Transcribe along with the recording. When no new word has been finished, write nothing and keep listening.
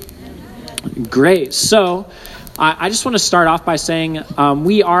Great. So I just want to start off by saying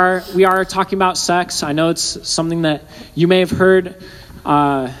we are talking about sex. I know it's something that you may have heard.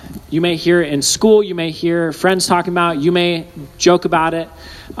 You may hear in school. You may hear friends talking about. You may joke about it.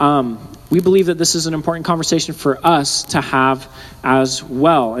 We believe that this is an important conversation for us to have as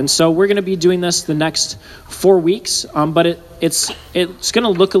well. And so we're going to be doing this the next 4 weeks, but it's going to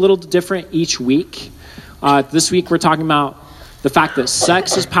look a little different each week. This week we're talking about the fact that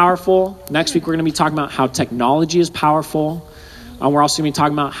sex is powerful. Next week we're going to be talking about how technology is powerful. We're also going to be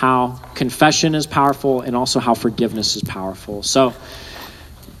talking about how confession is powerful and also how forgiveness is powerful. So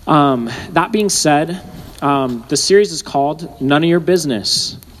that being said, the series is called None of Your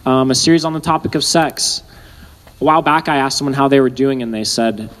Business, a series on the topic of sex. A while back I asked someone how they were doing and they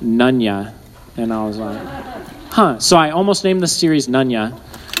said, Nunya. And I was like, huh. So I almost named the series Nunya,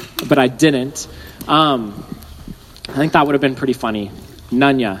 but I didn't. I think that would have been pretty funny.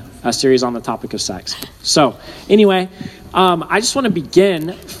 Nunya, a series on the topic of sex. So anyway, I just want to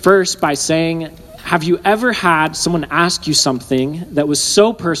begin first by saying, have you ever had someone ask you something that was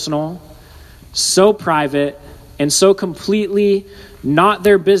so personal, so private, and so completely not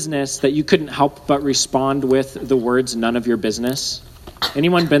their business that you couldn't help but respond with the words, none of your business?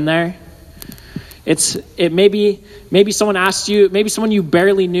 Anyone been there? Maybe someone asked you, maybe someone you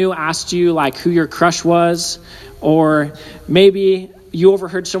barely knew asked you like who your crush was, or maybe you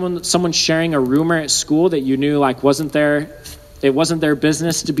overheard someone sharing a rumor at school that you knew like it wasn't their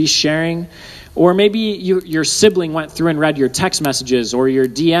business to be sharing, or maybe your sibling went through and read your text messages or your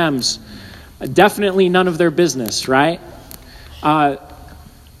DMs. Definitely none of their business, right?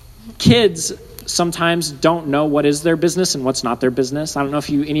 Kids sometimes don't know what is their business and what's not their business. I don't know if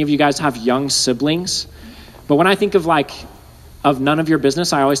any of you guys have young siblings, but when I think of none of your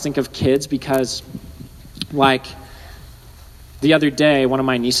business, I always think of kids because like the other day, one of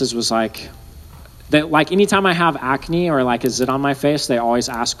my nieces was like, anytime I have acne or like a zit on my face, they always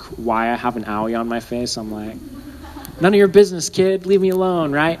ask why I have an owie on my face. I'm like, none of your business, kid. Leave me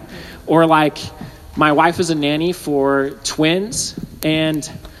alone, right? Or like my wife is a nanny for twins,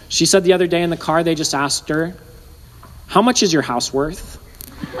 and she said the other day in the car, they just asked her, how much is your house worth?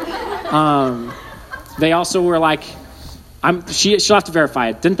 They also were like, she'll have to verify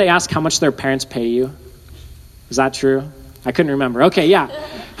it. Didn't they ask how much their parents pay you? Is that true? I couldn't remember. Okay, yeah.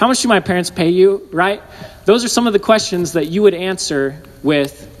 How much do my parents pay you, right? Those are some of the questions that you would answer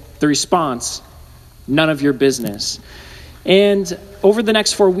with the response, none of your business. And over the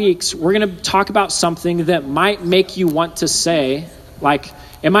next 4 weeks, we're going to talk about something that might make you want to say,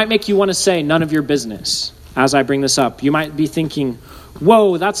 it might make you want to say none of your business as I bring this up. You might be thinking,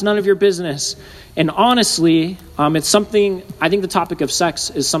 whoa, that's none of your business. And honestly, it's something, I think the topic of sex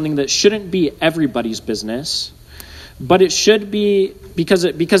is something that shouldn't be everybody's business. But it should be because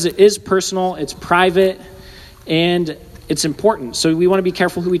it is personal, it's private, and it's important. So we want to be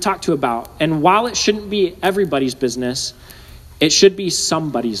careful who we talk to about. And while it shouldn't be everybody's business, it should be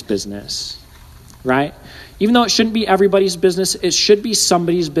somebody's business, right? Even though it shouldn't be everybody's business, it should be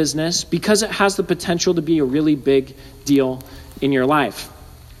somebody's business because it has the potential to be a really big deal in your life.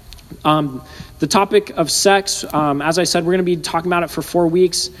 The topic of sex, as I said, we're going to be talking about it for 4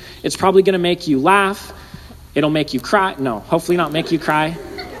 weeks. It's probably going to make you laugh. It'll make you cry. No, hopefully not make you cry.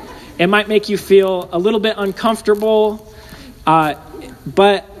 It might make you feel a little bit uncomfortable,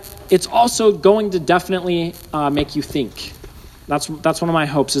 but it's also going to definitely make you think. That's one of my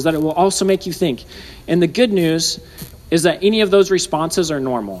hopes, is that it will also make you think. And the good news is that any of those responses are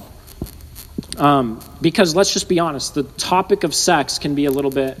normal. Because let's just be honest, the topic of sex can be a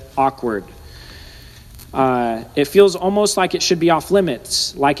little bit awkward. It feels almost like it should be off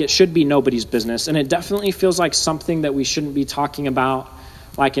limits, like it should be nobody's business. And it definitely feels like something that we shouldn't be talking about,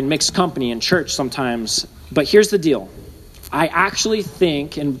 like in mixed company in church sometimes. But here's the deal. I actually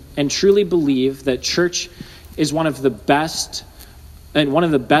think and truly believe that church is one of the best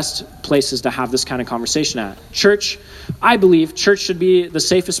places to have this kind of conversation at. I believe church should be the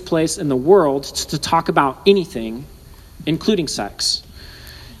safest place in the world to talk about anything, including sex.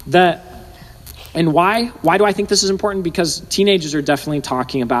 And why? Why do I think this is important? Because teenagers are definitely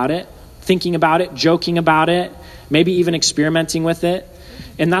talking about it, thinking about it, joking about it, maybe even experimenting with it.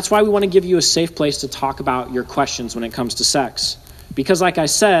 And that's why we want to give you a safe place to talk about your questions when it comes to sex. Because like I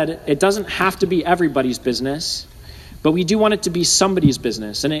said, it doesn't have to be everybody's business, but we do want it to be somebody's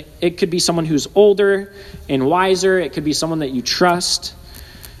business. And it could be someone who's older and wiser. It could be someone that you trust.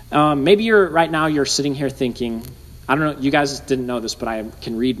 Maybe right now you're sitting here thinking, I don't know, you guys didn't know this, but I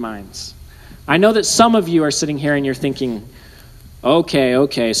can read minds. I know that some of you are sitting here and you're thinking,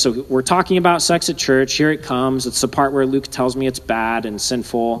 Okay, so we're talking about sex at church. Here it comes. It's the part where Luke tells me it's bad and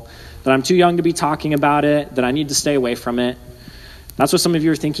sinful, that I'm too young to be talking about it, that I need to stay away from it. That's what some of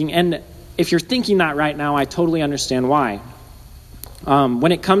you are thinking. And if you're thinking that right now, I totally understand why.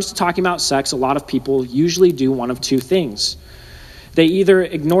 When it comes to talking about sex, a lot of people usually do one of two things. They either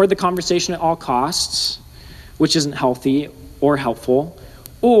ignore the conversation at all costs, which isn't healthy or helpful,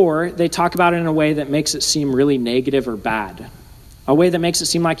 or they talk about it in a way that makes it seem really negative or bad, a way that makes it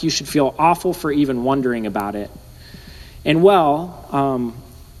seem like you should feel awful for even wondering about it. And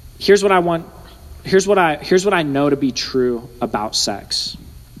here's what I know to be true about sex.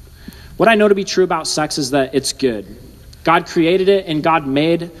 What I know to be true about sex is that it's good. God created it, and God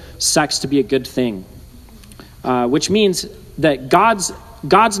made sex to be a good thing, which means that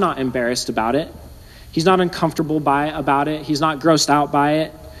God's not embarrassed about it. He's not uncomfortable about it. He's not grossed out by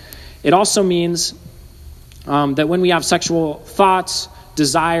it. It also means that when we have sexual thoughts,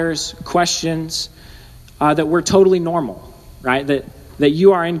 desires, questions, that we're totally normal, right? That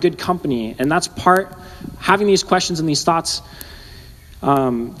you are in good company. And that's having these questions and these thoughts,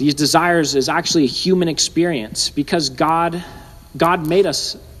 these desires is actually a human experience, because God made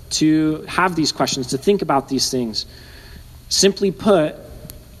us to have these questions, to think about these things. Simply put,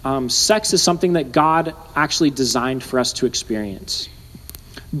 sex is something that God actually designed for us to experience.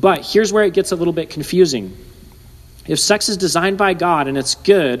 But here's where it gets a little bit confusing. If sex is designed by God and it's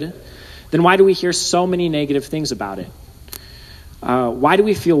good, then why do we hear so many negative things about it? Why do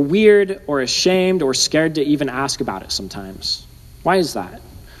we feel weird or ashamed or scared to even ask about it sometimes? Why is that?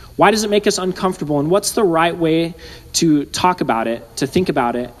 Why does it make us uncomfortable? And what's the right way to talk about it, to think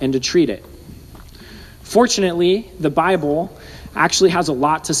about it, and to treat it? Fortunately, the Bible actually has a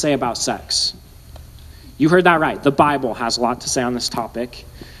lot to say about sex. You heard that right. The Bible has a lot to say on this topic.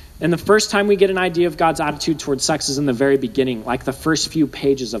 And the first time we get an idea of God's attitude towards sex is in the very beginning, like the first few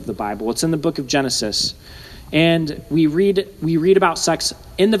pages of the Bible. It's in the book of Genesis. And we read about sex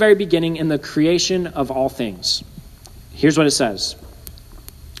in the very beginning, in the creation of all things. Here's what it says.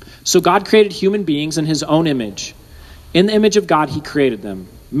 So God created human beings in his own image. In the image of God, he created them.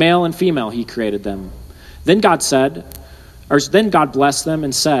 Male and female, he created them. Then God blessed them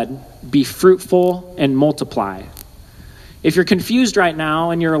and said, be fruitful and multiply. If you're confused right now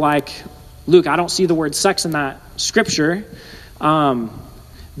and you're like, Luke, I don't see the word sex in that scripture,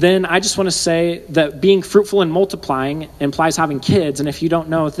 then I just want to say that being fruitful and multiplying implies having kids. And if you don't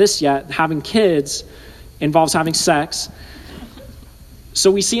know this yet, having kids involves having sex.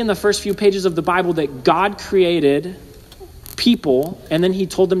 So we see in the first few pages of the Bible that God created people, and then he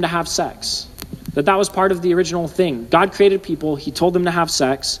told them to have sex. That was part of the original thing. God created people. He told them to have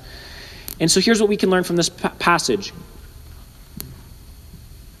sex. And so here's what we can learn from this passage.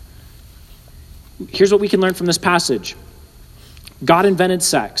 Here's what we can learn from this passage. God invented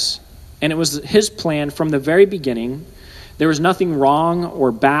sex, and it was his plan from the very beginning. There was nothing wrong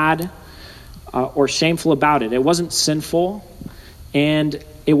or bad or shameful about it. It wasn't sinful, and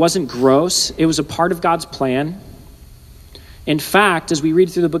it wasn't gross. It was a part of God's plan. In fact, as we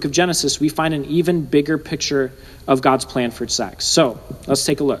read through the book of Genesis, we find an even bigger picture of God's plan for sex. So let's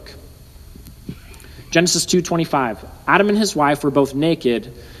take a look. Genesis 2:25. Adam and his wife were both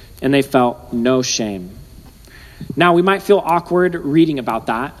naked, and they felt no shame. Now, we might feel awkward reading about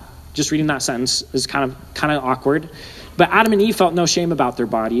that. Just reading that sentence is kind of awkward. But Adam and Eve felt no shame about their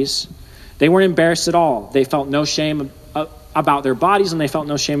bodies. They weren't embarrassed at all. They felt no shame about their bodies, and they felt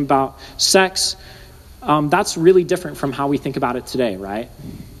no shame about sex. That's really different from how we think about it today, right?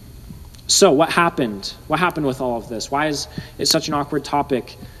 So what happened? What happened with all of this? Why is it such an awkward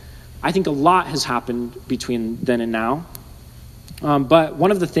topic? I think a lot has happened between then and now. But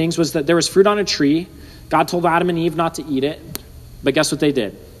one of the things was that there was fruit on a tree. God told Adam and Eve not to eat it. But guess what they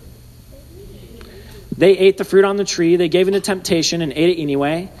did? They ate the fruit on the tree. They gave in to temptation and ate it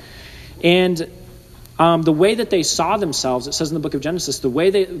anyway. And the way that they saw themselves, it says in the book of Genesis, the way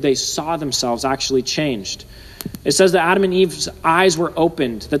they saw themselves actually changed. It says that Adam and Eve's eyes were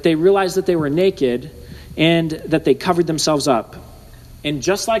opened, that they realized that they were naked, and that they covered themselves up. And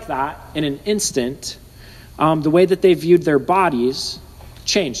just like that, in an instant, the way that they viewed their bodies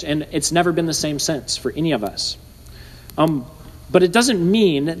changed. And it's never been the same since for any of us. But it doesn't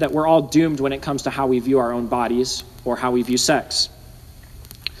mean that we're all doomed when it comes to how we view our own bodies or how we view sex.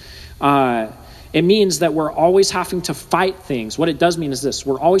 It means that we're always having to fight things. What it does mean is this.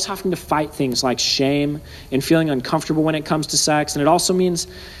 We're always having to fight things like shame and feeling uncomfortable when it comes to sex. And it also means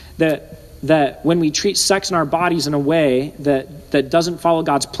that when we treat sex in our bodies in a way that doesn't follow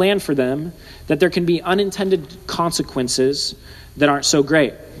God's plan for them, that there can be unintended consequences that aren't so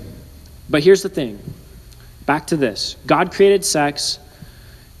great. But here's the thing. back to this. God created sex,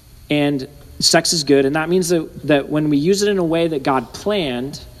 and sex is good, and that means that when we use it in a way that God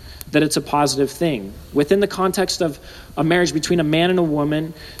planned, that it's a positive thing. Within the context of a marriage between a man and a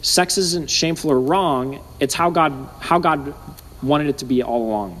woman, sex isn't shameful or wrong. It's how God wanted it to be all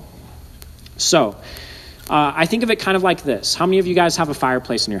along. So, I think of it kind of like this. How many of you guys have a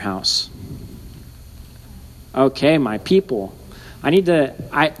fireplace in your house? Okay, my people. How many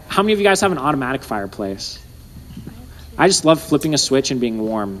of you guys have an automatic fireplace? I just love flipping a switch and being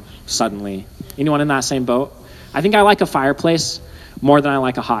warm suddenly. Anyone in that same boat? I think I like a fireplace more than I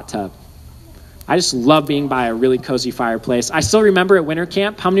like a hot tub. I just love being by a really cozy fireplace. I still remember at winter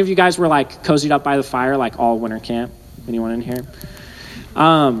camp, how many of you guys were like cozied up by the fire like all winter camp? Anyone in here?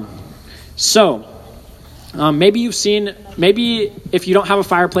 Maybe if you don't have a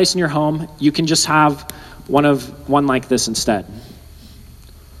fireplace in your home, you can just have one like this instead.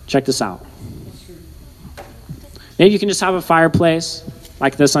 Check this out. Maybe you can just have a fireplace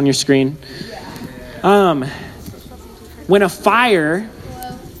like this on your screen. When a fire,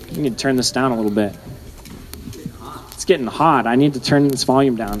 you need to turn this down a little bit. It's getting hot. I need to turn this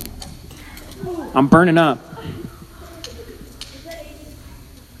volume down. I'm burning up.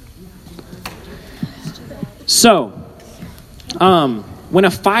 So, when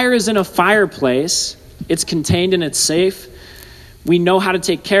a fire is in a fireplace, it's contained and it's safe. We know how to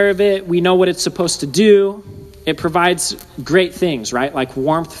take care of it. We know what it's supposed to do. It provides great things, right? Like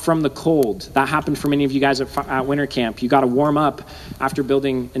warmth from the cold. That happened for many of you guys at winter camp. You got to warm up after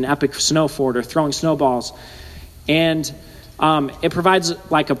building an epic snow fort or throwing snowballs. And it provides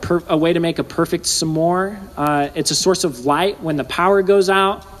like a way to make a perfect s'more. It's a source of light when the power goes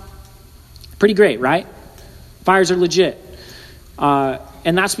out. Pretty great, right? Fires are legit.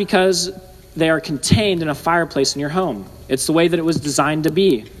 And that's because they are contained in a fireplace in your home. It's the way that it was designed to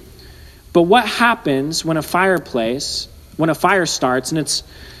be. But what happens when a fire starts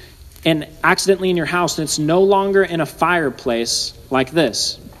and accidentally in your house and it's no longer in a fireplace like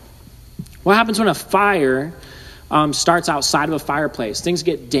this? What happens when a fire starts outside of a fireplace? Things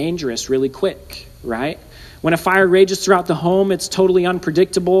get dangerous really quick, right? When a fire rages throughout the home, it's totally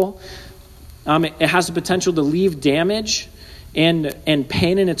unpredictable. It has the potential to leave damage and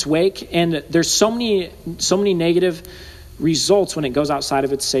pain in its wake. And there's so many negative results when it goes outside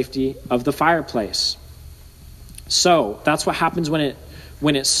of its safety of the fireplace. So that's what happens when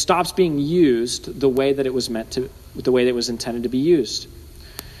it stops being used the way that it was intended to be used.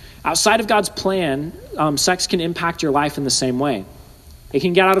 Outside of God's plan, sex can impact your life in the same way. It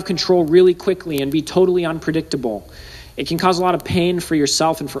can get out of control really quickly and be totally unpredictable. It can cause a lot of pain for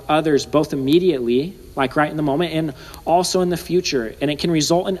yourself and for others, both immediately, like right in the moment, and also in the future. And it can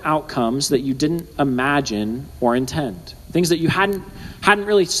result in outcomes that you didn't imagine or intend. Things that you hadn't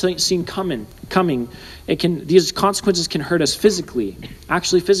really seen coming. These consequences can hurt us physically,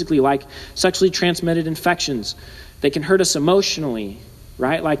 like sexually transmitted infections. They can hurt us emotionally,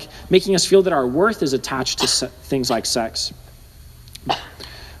 right? Like making us feel that our worth is attached to things like sex.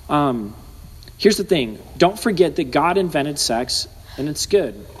 Here's the thing. Don't forget that God invented sex, and it's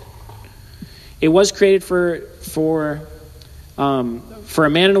good. It was created for a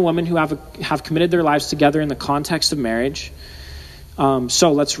man and a woman who have committed their lives together in the context of marriage.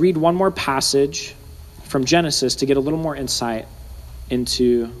 So let's read one more passage from Genesis to get a little more insight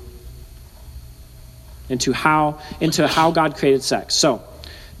into how God created sex. So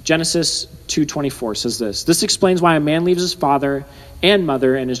Genesis 2:24 says this. This explains why a man leaves his father and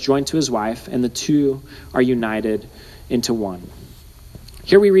mother and is joined to his wife, and the two are united into one.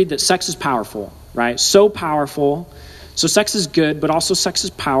 Here we read that sex is powerful, right? So powerful. So sex is good, but also sex is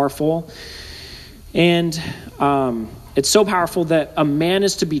powerful. And it's so powerful that a man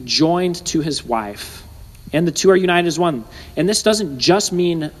is to be joined to his wife, and the two are united as one. And this doesn't just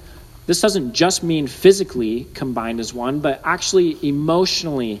mean physically combined as one, but actually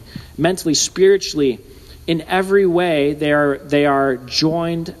emotionally, mentally, spiritually, in every way, they are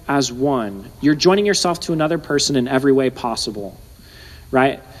joined as one. You're joining yourself to another person in every way possible,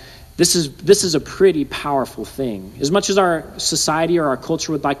 right? This is a pretty powerful thing. As much as our society or our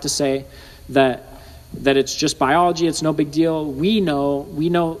culture would like to say that it's just biology, it's no big deal, we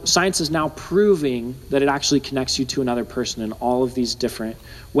know science is now proving that it actually connects you to another person in all of these different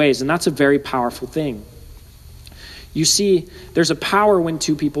ways, and that's a very powerful thing. You see, there's a power when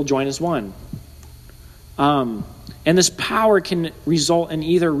two people join as one. And this power can result in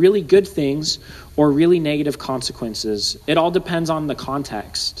either really good things or really negative consequences. It all depends on the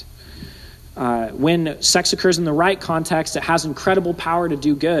context. When sex occurs in the right context, it has incredible power to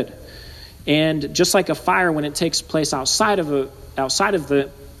do good. And just like a fire, when it takes place outside of the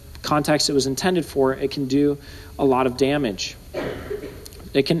context it was intended for, it can do a lot of damage.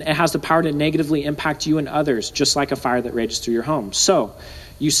 It has the power to negatively impact you and others, just like a fire that rages through your home. So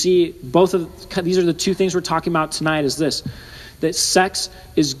you see, these are the two things we're talking about tonight, is this, that sex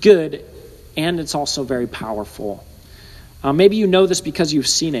is good and it's also very powerful. Maybe you know this because you've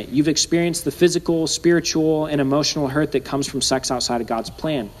seen it. You've experienced the physical, spiritual, and emotional hurt that comes from sex outside of God's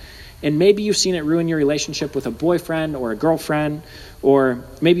plan. And maybe you've seen it ruin your relationship with a boyfriend or a girlfriend, or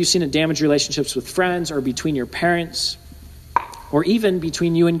maybe you've seen it damage relationships with friends or between your parents, or even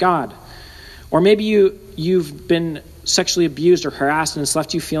between you and God. Or maybe you've been sexually abused or harassed, and it's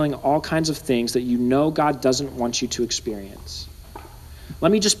left you feeling all kinds of things that you know God doesn't want you to experience.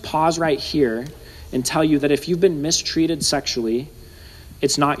 Let me just pause right here and tell you that if you've been mistreated sexually,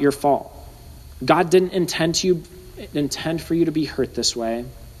 it's not your fault. God didn't intend for you to be hurt this way,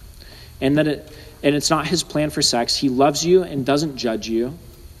 and it's not his plan for sex. He loves you and doesn't judge you,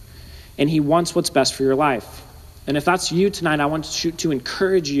 and he wants what's best for your life. And if that's you tonight, I want to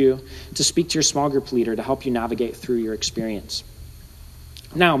encourage you to speak to your small group leader to help you navigate through your experience.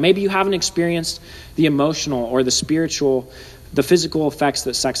 Now, maybe you haven't experienced the emotional or the spiritual, the physical effects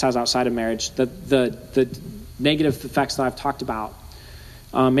that sex has outside of marriage, the negative effects that I've talked about.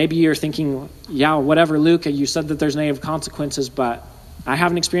 Maybe you're thinking, yeah, whatever, Luke, you said that there's negative consequences, but I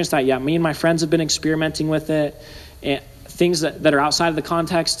haven't experienced that yet. Me and my friends have been experimenting with it, and things that are outside of the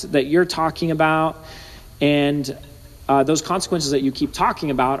context that you're talking about. And those consequences that you keep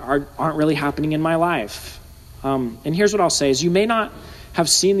talking about aren't really happening in my life. And here's what I'll say is, you may not have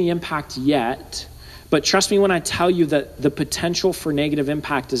seen the impact yet, but trust me when I tell you that the potential for negative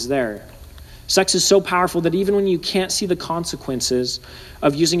impact is there. Sex is so powerful that even when you can't see the consequences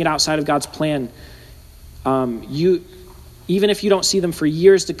of using it outside of God's plan, even if you don't see them for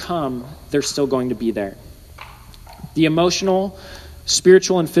years to come, they're still going to be there. The emotional,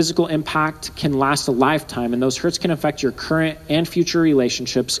 spiritual, and physical impact can last a lifetime, and those hurts can affect your current and future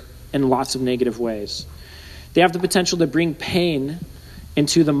relationships in lots of negative ways. They have the potential to bring pain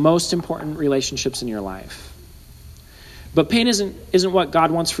into the most important relationships in your life. But pain isn't what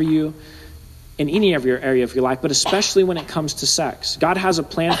God wants for you in any of your area of your life, but especially when it comes to sex. God has a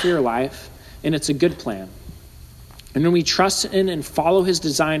plan for your life, and it's a good plan. And when we trust in and follow his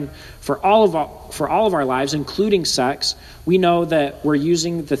design for all of our lives, including sex, we know that we're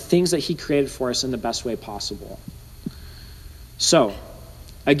using the things that he created for us in the best way possible. So,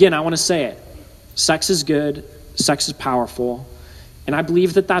 again, I want to say it. Sex is good. Sex is powerful. And I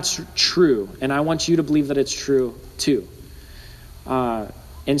believe that that's true. And I want you to believe that it's true too. We're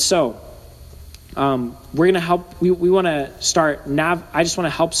going to help. We want to start. I just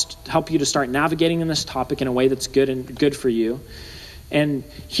want to help you to start navigating in this topic in a way that's good for you. And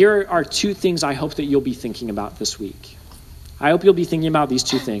here are two things I hope that you'll be thinking about this week. I hope you'll be thinking about these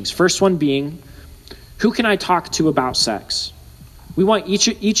two things. First one being, who can I talk to about sex? We want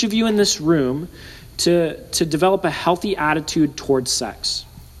each of you in this room to develop a healthy attitude towards sex.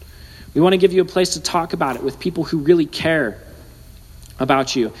 We want to give you a place to talk about it with people who really care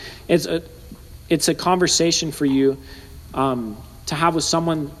about you. It's a conversation for you to have with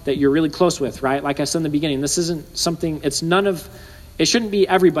someone that you're really close with, right? Like I said in the beginning, this isn't something, it shouldn't be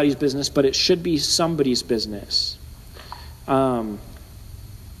everybody's business, but it should be somebody's business. Find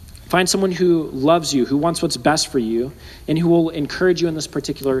someone who loves you, who wants what's best for you, and who will encourage you in this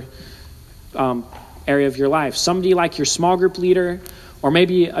particular area of your life. Somebody like your small group leader, or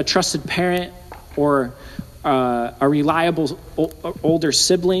maybe a trusted parent, or a reliable older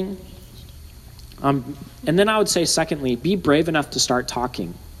sibling. And then I would say, secondly, be brave enough to start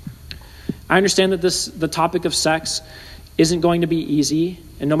talking. I understand that the topic of sex isn't going to be easy,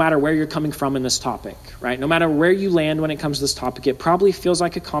 and no matter where you're coming from in this topic, right? No matter where you land when it comes to this topic, it probably feels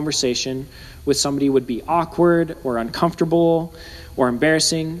like a conversation with somebody would be awkward or uncomfortable or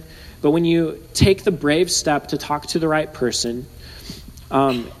embarrassing. But when you take the brave step to talk to the right person,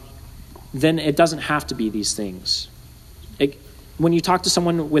 then it doesn't have to be these things. When you talk to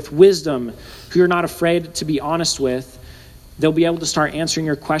someone with wisdom who you're not afraid to be honest with, they'll be able to start answering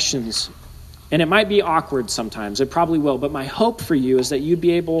your questions. And it might be awkward sometimes. It probably will. But my hope for you is that you'd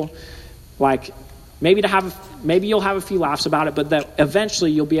be able, maybe you'll have a few laughs about it, but that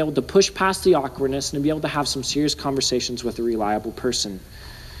eventually you'll be able to push past the awkwardness and be able to have some serious conversations with a reliable person.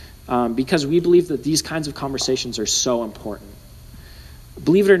 Because we believe that these kinds of conversations are so important.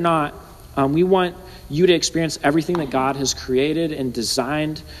 Believe it or not, we want you to experience everything that God has created and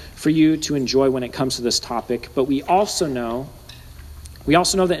designed for you to enjoy when it comes to this topic. But we also know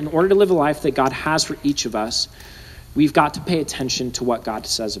that in order to live a life that God has for each of us, we've got to pay attention to what God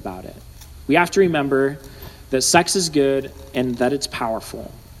says about it. We have to remember that sex is good and that it's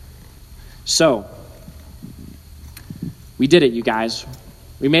powerful. So, we did it, you guys.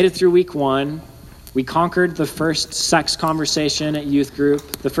 We made it through week 1. We conquered the first sex conversation at youth group,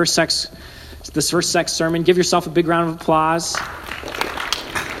 this first sex sermon. Give yourself a big round of applause.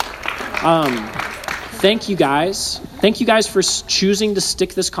 Thank you guys. Thank you guys for choosing to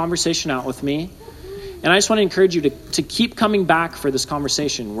stick this conversation out with me. And I just want to encourage you to keep coming back for this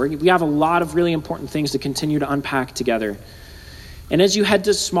conversation. We have a lot of really important things to continue to unpack together. And as you head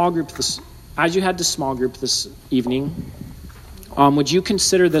to small group this evening, would you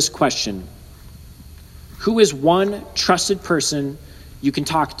consider this question? Who is one trusted person you can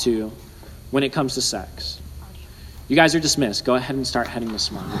talk to when it comes to sex? You guys are dismissed. Go ahead and start heading to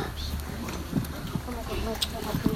small groups.